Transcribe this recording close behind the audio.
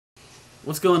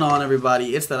What's going on,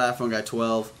 everybody? It's that iPhone Guy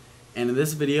 12, and in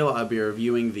this video I'll be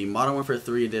reviewing the Modern Warfare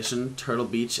 3 Edition Turtle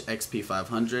Beach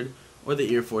XP500 or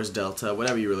the Air Force Delta,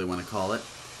 whatever you really want to call it.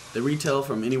 They retail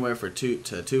from anywhere for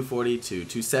 $240 to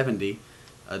 $270,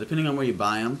 depending on where you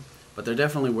buy them, but they're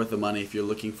definitely worth the money if you're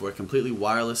looking for a completely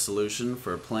wireless solution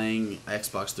for playing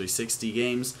Xbox 360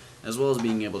 games, as well as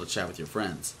being able to chat with your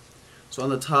friends. So on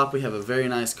the top we have a very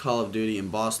nice Call of Duty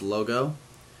embossed logo.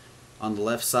 On the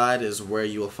left side is where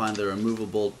you will find the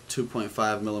removable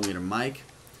 2.5mm mic.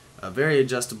 Very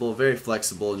adjustable, very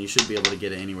flexible, and you should be able to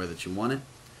get it anywhere that you want it.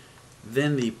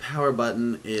 Then the power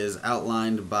button is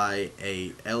outlined by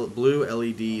a blue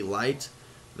LED light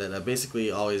that basically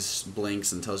always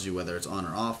blinks and tells you whether it's on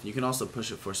or off. You can also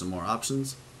push it for some more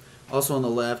options. Also on the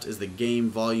left is the game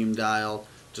volume dial,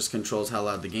 just controls how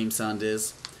loud the game sound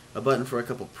is. A button for a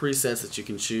couple presets that you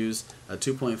can choose, a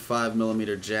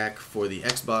 2.5mm jack for the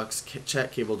Xbox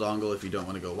chat cable dongle if you don't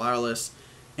want to go wireless,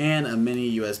 and a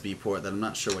mini USB port that I'm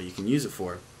not sure what you can use it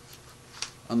for.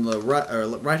 On the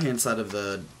right hand side of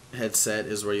the headset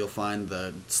is where you'll find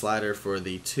the slider for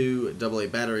the two AA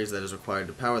batteries that is required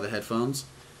to power the headphones,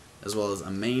 as well as a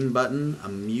main button, a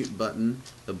mute button,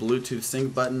 the Bluetooth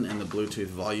sync button, and the Bluetooth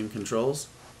volume controls.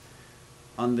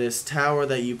 On this tower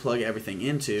that you plug everything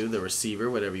into, the receiver,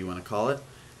 whatever you want to call it,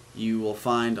 you will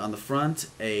find on the front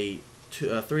a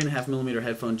 3.5mm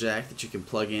headphone jack that you can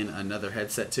plug in another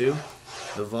headset to,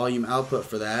 the volume output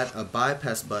for that, a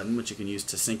bypass button which you can use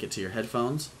to sync it to your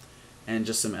headphones, and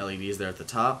just some LEDs there at the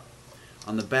top.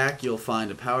 On the back you'll find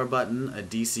a power button, a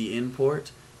DC in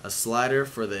port, a slider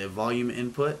for the volume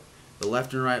input, the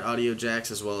left and right audio jacks,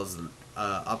 as well as an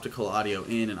optical audio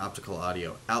in and optical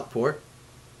audio out port.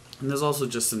 And there's also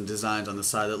just some designs on the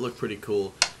side that look pretty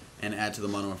cool and add to the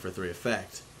Modern Warfare 3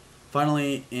 effect.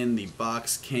 Finally, in the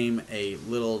box came a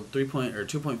little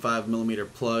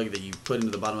 2.5mm plug that you put into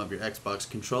the bottom of your Xbox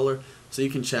controller so you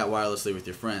can chat wirelessly with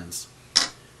your friends.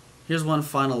 Here's one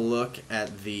final look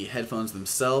at the headphones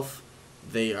themselves.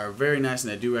 They are very nice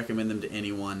and I do recommend them to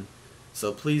anyone.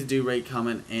 So please do rate,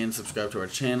 comment, and subscribe to our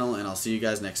channel, and I'll see you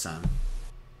guys next time.